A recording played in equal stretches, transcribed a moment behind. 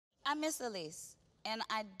I miss Elise, and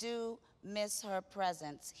I do miss her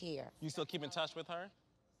presence here. You still keep in touch with her?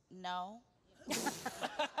 No. Or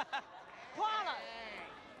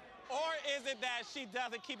is it that she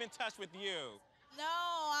doesn't keep in touch with you? No,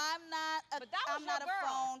 I'm not a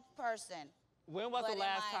phone person. When was the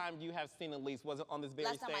last time you have seen Elise? Was it on this very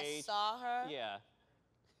stage? Last time I saw her? Yeah.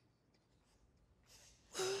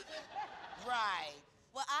 Right.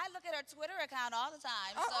 Well, I look at her Twitter account all the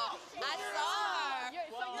time, so I saw her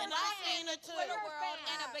And I seen her too. Twitter world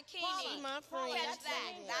in a bikini. She's my friend. Catch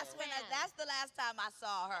that. That's the last time I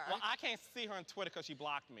saw her. Well, I can't see her on Twitter because she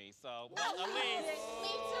blocked me, so. But Elise.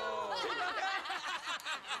 Me too.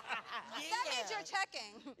 That means you're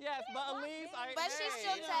checking. Yes, but Elise, But she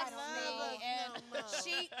still texts me, and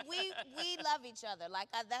we love each other.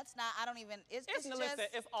 Like that's not. I don't even. It's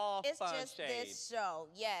it's all it's fun just shade. this show.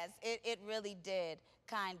 Yes, it really did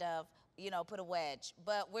kind of, you know, put a wedge.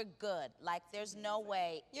 But we're good. Like there's no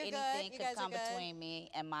way anything could come between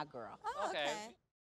me and my girl. Oh, okay.